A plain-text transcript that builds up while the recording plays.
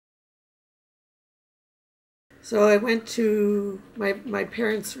So I went to, my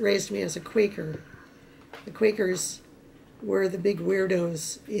parents raised me as a Quaker. The Quakers were the big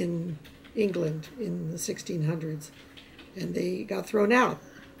weirdos in England in the 1600s, and they got thrown out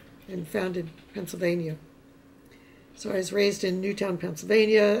and founded Pennsylvania. So I was raised in Newtown,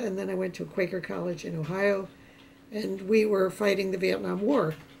 Pennsylvania, and then I went to a Quaker college in Ohio, and we were fighting the Vietnam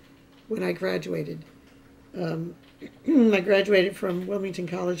War when I graduated. I graduated from Wilmington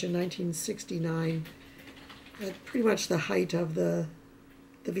College in 1969, at pretty much the height of the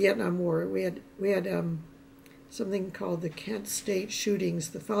Vietnam War. We had something called the Kent State shootings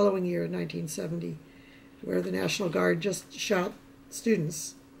the following year in 1970, where the National Guard just shot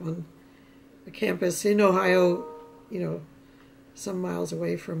students on a campus in Ohio, some miles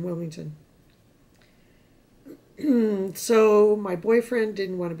away from Wilmington. So my boyfriend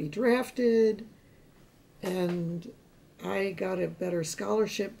didn't want to be drafted, and I got a better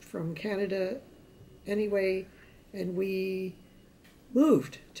scholarship from Canada anyway, and we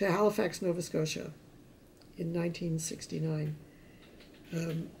moved to Halifax, Nova Scotia in 1969.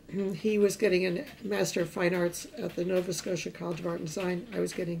 He was getting a Master of Fine Arts at the Nova Scotia College of Art and Design. I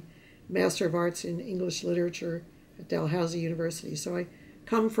was getting Master of Arts in English Literature at Dalhousie University. So I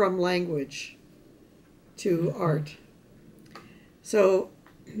come from language to art. So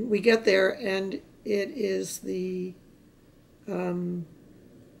we get there, and it is the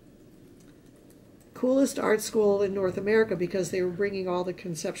coolest art school in North America because they were bringing all the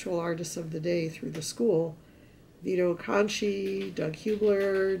conceptual artists of the day through the school. Vito Conchi, Doug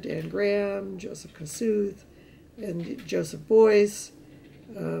Hubler, Dan Graham, Joseph Kosuth, and Joseph Beuys,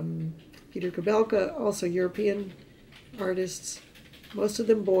 Peter Kubelka, also European artists, most of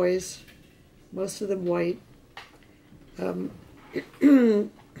them boys, most of them white.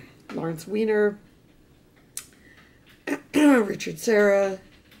 Lawrence Weiner, Richard Serra,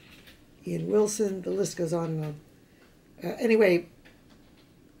 Ian Wilson, the list goes on and on. Anyway,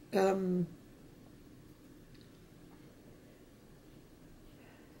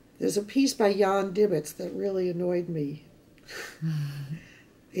 there's a piece by Jan Dibbets that really annoyed me.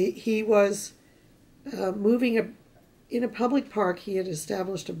 He was moving in a public park. He had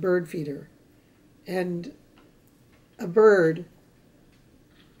established a bird feeder, and a bird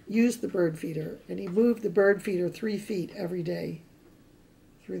used the bird feeder, and he moved the bird feeder 3 feet every day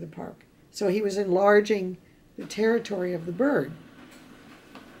through the park. So he was enlarging the territory of the bird.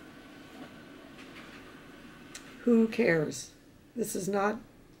 Who cares? This is not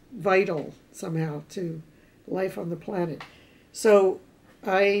vital somehow to life on the planet. So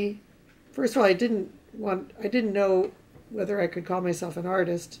first of all, I didn't know whether I could call myself an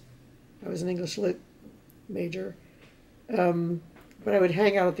artist. I was an English lit major. But I would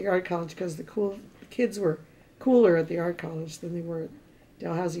hang out at the art college because the kids were cooler at the art college than they were at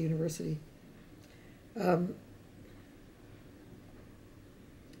Dalhousie University. And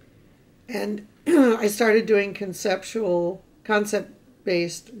I started doing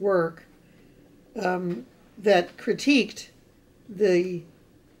concept-based work that critiqued the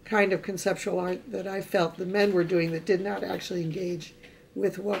kind of conceptual art that I felt the men were doing that did not actually engage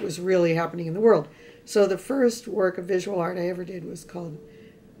with what was really happening in the world. So the first work of visual art I ever did was called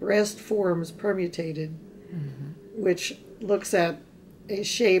Breast Forms Permutated, which looks at a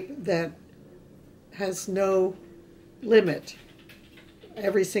shape that has no limit.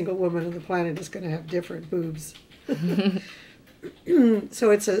 Every single woman on the planet is going to have different boobs.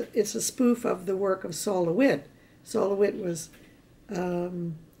 So it's a spoof of the work of Sol LeWitt. Sol LeWitt was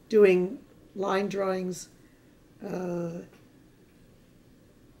doing line drawings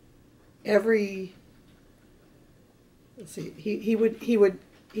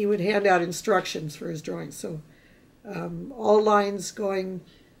he would hand out instructions for his drawings. So all lines going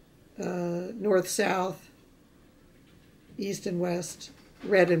north, south, east and west,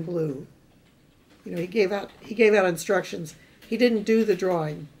 red and blue. He gave out instructions. He didn't do the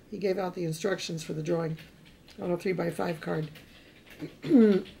drawing. He gave out the instructions for the drawing on a 3x5 card.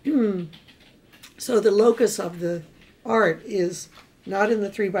 So the locus of the art is not in the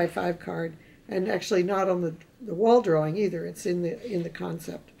 3x5 card, and actually not on the wall drawing either. It's in the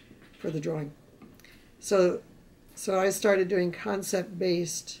concept for the drawing. So I started doing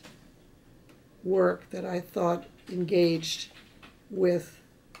concept-based work that I thought engaged with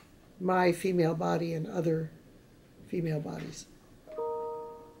my female body and other female bodies.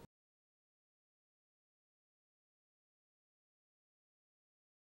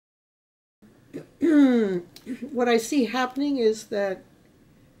 What I see happening is that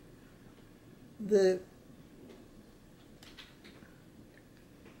the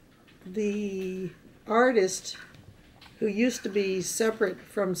artist who used to be separate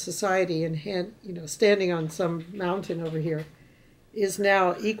from society and standing on some mountain over here, is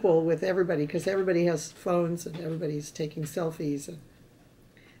now equal with everybody because everybody has phones and everybody's taking selfies.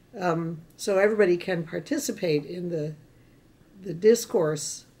 So everybody can participate in the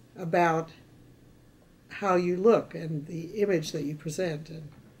discourse about how you look and the image that you present.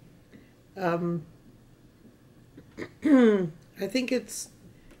 And I think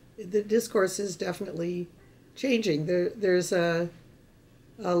the discourse is definitely changing. There's a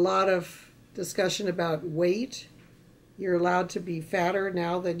lot of discussion about weight. You're allowed to be fatter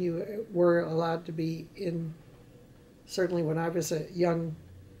now than you were allowed to be certainly when I was a young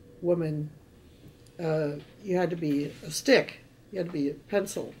woman. You had to be a stick. You had to be a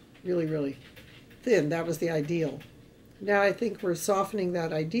pencil, really, really thin. That was the ideal. Now I think we're softening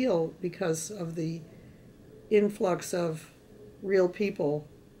that ideal because of the influx of real people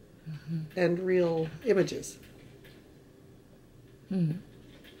and real images.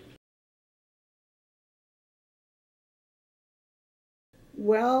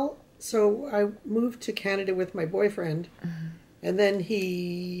 Well, so I moved to Canada with my boyfriend, and then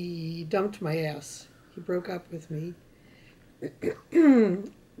he dumped my ass. He broke up with me,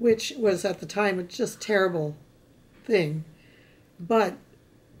 which was at the time a just terrible thing. But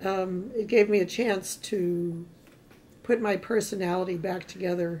it gave me a chance to put my personality back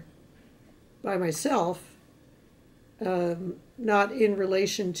together by myself, not in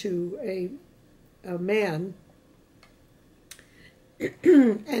relation to a man.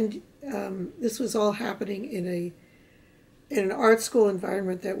 And this was all happening in an art school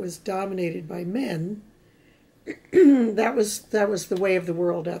environment that was dominated by men. That was the way of the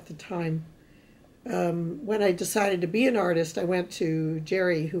world at the time. When I decided to be an artist, I went to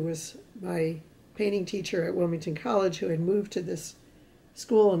Jerry, who was my painting teacher at Wilmington College, who had moved to this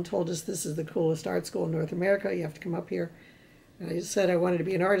school and told us this is the coolest art school in North America. You have to come up here. And I said I wanted to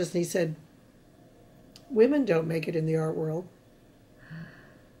be an artist, and he said, "Women don't make it in the art world."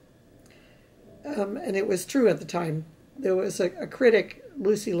 And it was true at the time. There was a critic,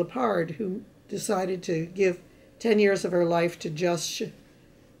 Lucy Lepard, who decided to give 10 years of her life to just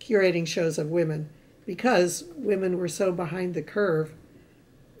curating shows of women because women were so behind the curve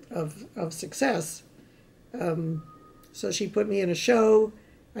of success. So she put me in a show.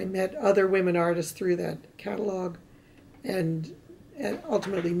 I met other women artists through that catalog and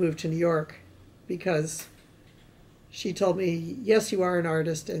ultimately moved to New York because she told me, yes, you are an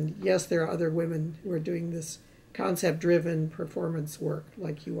artist, and yes, there are other women who are doing this concept-driven performance work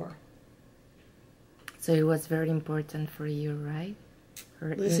like you are. So it was very important for you, right?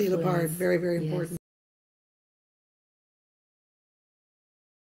 Her Lucy influence. Lepard, very, very Yes. important.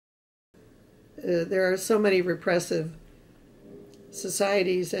 There are so many repressive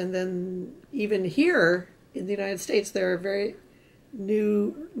societies, and then even here in the United States, there are very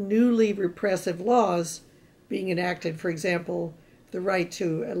newly repressive laws being enacted. For example, the right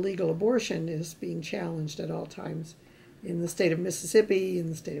to a legal abortion is being challenged at all times in the state of Mississippi, in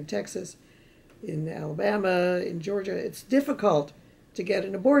the state of Texas, in Alabama, in Georgia. It's difficult to get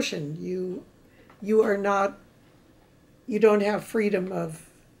an abortion. You don't have freedom of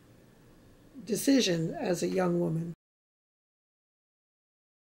decision as a young woman.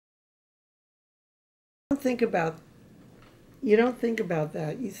 You don't think about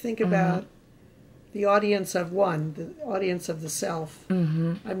that. You think about the audience of one, the audience of the self.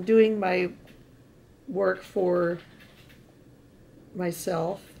 I'm doing my work for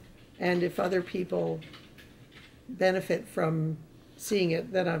myself, and if other people benefit from seeing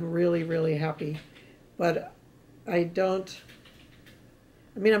it, then I'm really, really happy. But I'm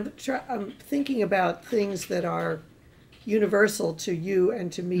thinking about things that are universal to you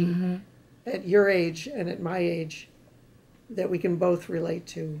and to me at your age and at my age that we can both relate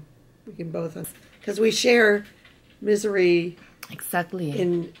to. We can both, because we share misery, exactly,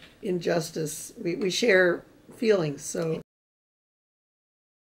 in injustice. We share feelings. So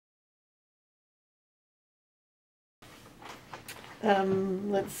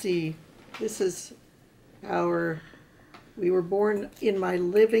let's see. This is we were born in my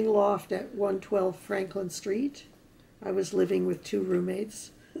living loft at 112 Franklin Street. I was living with 2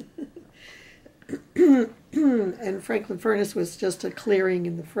 roommates. And Franklin Furnace was just a clearing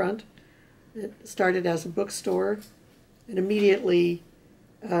in the front. It started as a bookstore, and immediately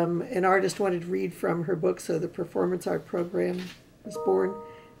an artist wanted to read from her book, so the performance art program was born,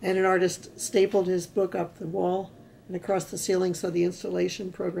 and an artist stapled his book up the wall and across the ceiling, so the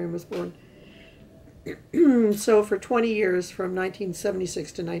installation program was born. So for 20 years, from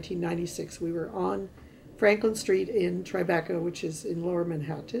 1976 to 1996, we were on Franklin Street in Tribeca, which is in Lower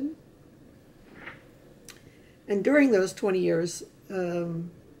Manhattan. And during those 20 years,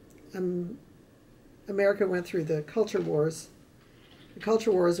 America went through the culture wars. The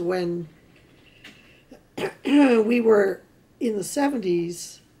culture wars when we were in the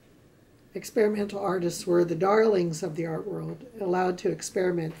 70s, experimental artists were the darlings of the art world, allowed to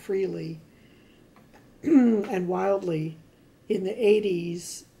experiment freely and wildly. In the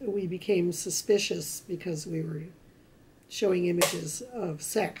 80s, we became suspicious because we were showing images of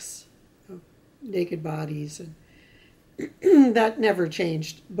sex, of naked bodies, and that never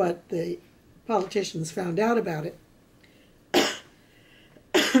changed, but the politicians found out about it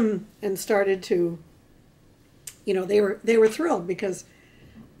and started to, they were thrilled because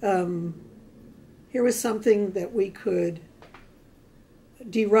here was something that we could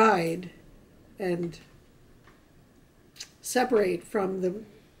deride and separate from the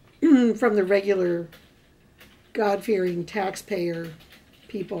regular God-fearing taxpayer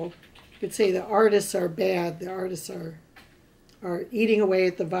people. You could say the artists are bad. The artists are eating away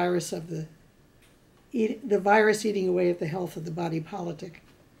at the virus of the virus eating away at the health of the body politic.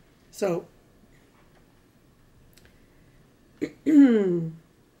 So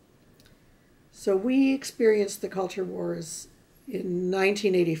so we experienced the culture wars in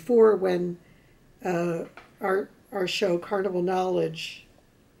 1984 when our show Carnival Knowledge,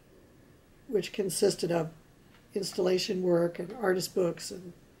 which consisted of installation work and artist books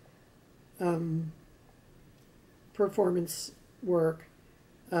and performance work,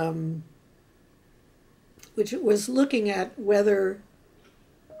 which was looking at whether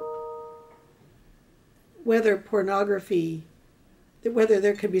pornography, whether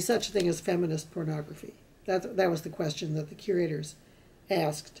there could be such a thing as feminist pornography. That was the question that the curators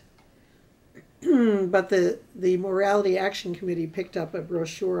asked. But the Morality Action Committee picked up a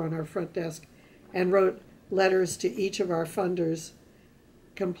brochure on our front desk and wrote letters to each of our funders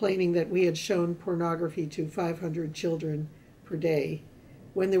complaining that we had shown pornography to 500 children per day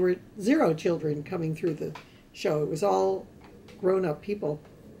when there were 0 children coming through the show. It was all grown-up people.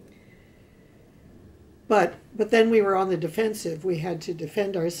 But then we were on the defensive. We had to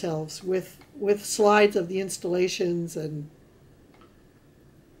defend ourselves with slides of the installations, and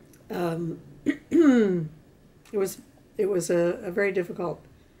it was a very difficult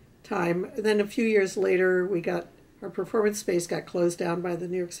time. And then a few years later, our performance space got closed down by the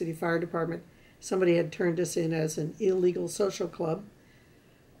New York City Fire Department. Somebody had turned us in as an illegal social club.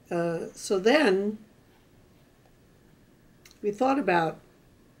 So then we thought about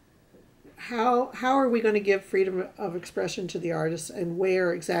how are we going to give freedom of expression to the artists, and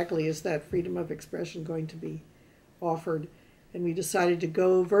where exactly is that freedom of expression going to be offered? And we decided to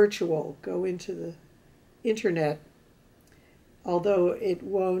go virtual, go into the internet. Although it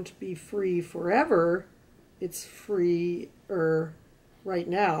won't be free forever, it's freer right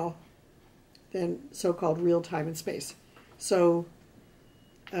now than so-called real time and space. So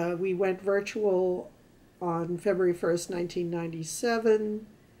we went virtual on February 1st, 1997,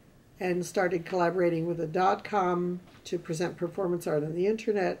 and started collaborating with a .com to present performance art on the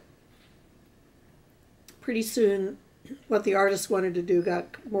internet. Pretty soon, what the artists wanted to do got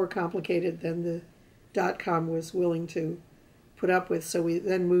more complicated than the .com was willing to put up with. So we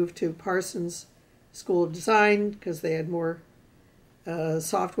then moved to Parsons School of Design because they had more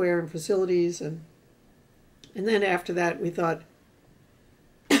software and facilities. And then after that, we thought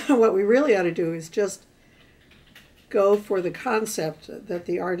what we really ought to do is just go for the concept that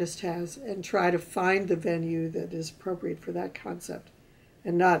the artist has and try to find the venue that is appropriate for that concept,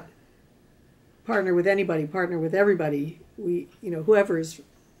 and not partner with anybody, partner with everybody. Whoever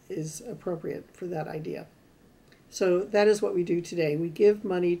is appropriate for that idea. So that is what we do today. We give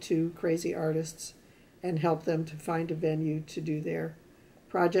money to crazy artists and help them to find a venue to do their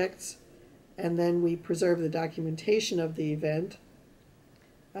projects, and then we preserve the documentation of the event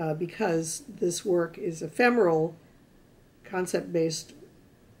because this work is ephemeral, concept-based,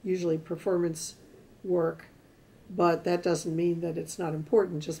 usually performance work, but that doesn't mean that it's not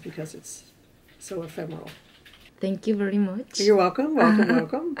important just because it's so ephemeral. Thank you very much. You're welcome, welcome,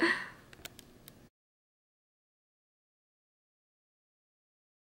 welcome.